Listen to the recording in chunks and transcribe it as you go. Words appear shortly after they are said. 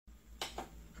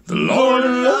The Lord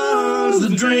loves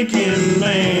the drinking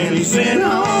man. He sent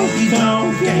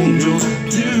honky-tonk angels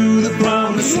to the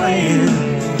promised land.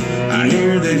 I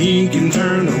hear that he can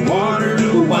turn the water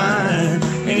to wine.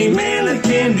 Any man that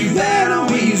can do that,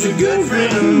 oh, he's a good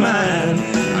friend of mine.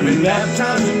 I've been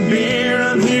baptized in beer,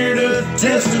 I'm here to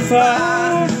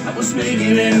testify. I was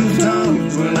speaking in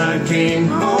tongues when I came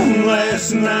home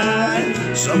last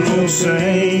night. Some folks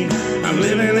say I'm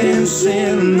living in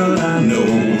sin, but I know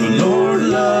the Lord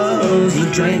loves the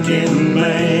drinking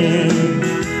man.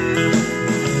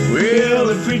 Well,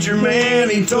 the preacher man,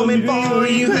 he told me, boy,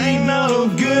 you ain't no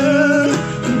good.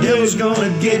 The devil's gonna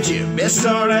get you. Best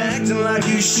start acting like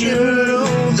you should.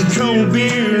 Oh, the cold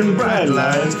beer and bright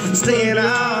lights, staying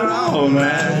out all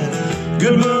night.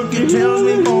 Good book, it tells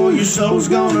me, boy, your soul's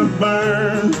gonna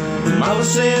burn. Mama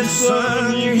said,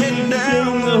 son, you're heading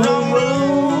down the wrong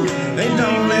road. They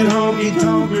don't let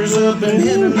honky-tonkers up and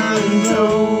hit a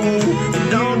nine-toe.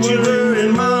 Don't you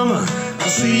worry, mama, I'll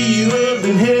see you up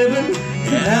in heaven.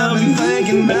 Yeah, I've been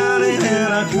thinking about it,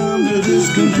 and I come to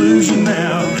this conclusion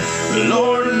now. The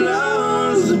Lord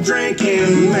loves the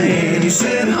drinking man. He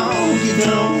sent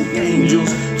honky-tonk angels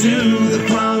to the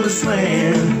promised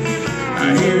land.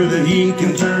 I hear that he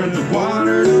can turn the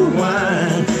water to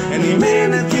wine. Any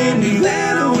man that can do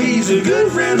that, oh, he's a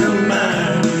good friend of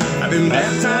mine. I've been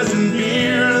baptized in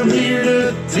beer, I'm here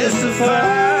to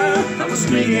testify. I was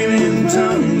speaking in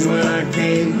tongues when I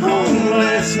came home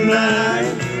last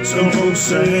night. Some folks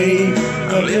say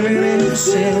I'm living in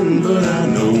sin, but I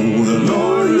know the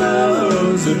Lord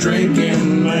loves the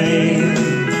drinking man.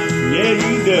 Yeah,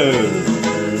 he does.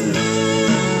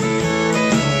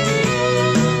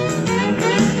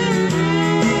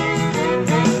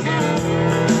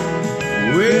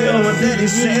 Well, my daddy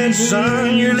said,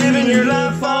 son, you're living your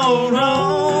life all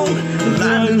wrong.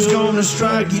 Lightning's gonna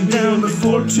strike you down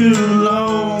before too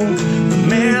long. The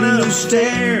man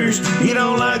upstairs, he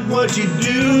don't like what you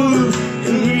do.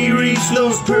 And when you reach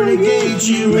those pearly gates,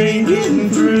 you ain't getting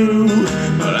through.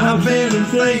 But I've been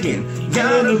thinking,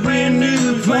 got a brand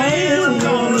new plan. I'm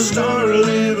gonna start a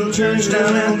little church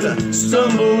down at the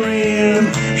Stumble Inn.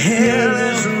 Yeah,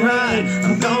 that's right,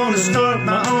 I'm gonna start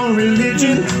my own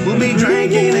religion. We'll be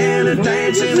drinking and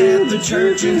dancing at the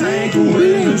church in Hank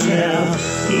Williams'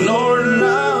 house. The Lord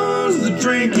loves the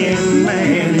drinking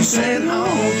man. He sent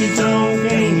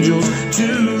honky-tonk angels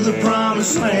to the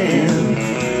promised land.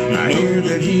 I hear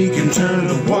that he can turn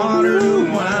the water to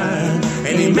wine.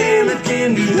 Any man that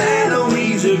can do that, oh,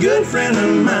 he's a good friend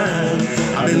of mine.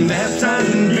 I've been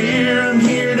baptized in beer, I'm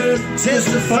here to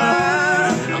testify.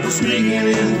 I was speaking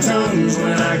in tongues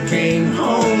when I came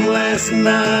home last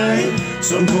night.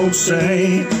 Some folks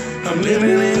say I'm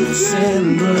living in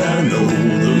sin, but I know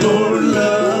the Lord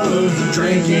loves the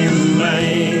drinking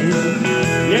man.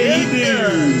 Yeah, he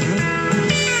did.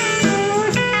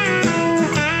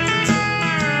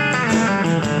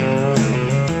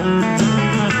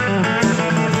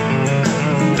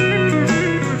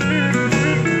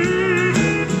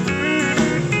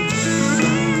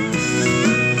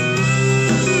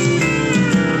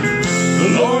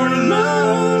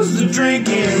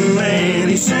 Drinking man,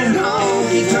 he sent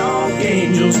honky-tonk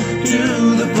angels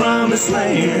to the promised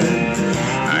land.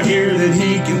 I hear that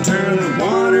he can turn the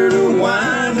water to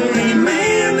wine. Any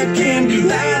man that can do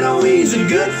that, oh, he's a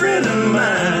good friend of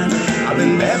mine. I've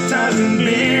been baptized in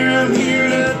beer, I'm here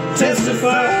to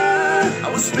testify. I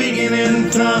was speaking in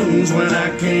tongues when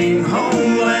I came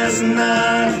home last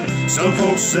night. Some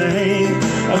folks say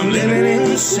I'm living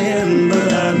in sin,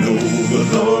 but I know the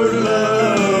Lord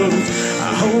loves.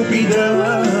 I hope he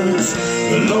does.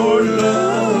 The Lord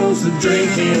loves the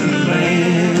drinking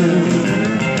man.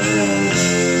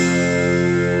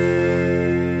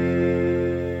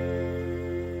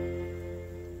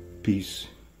 Peace.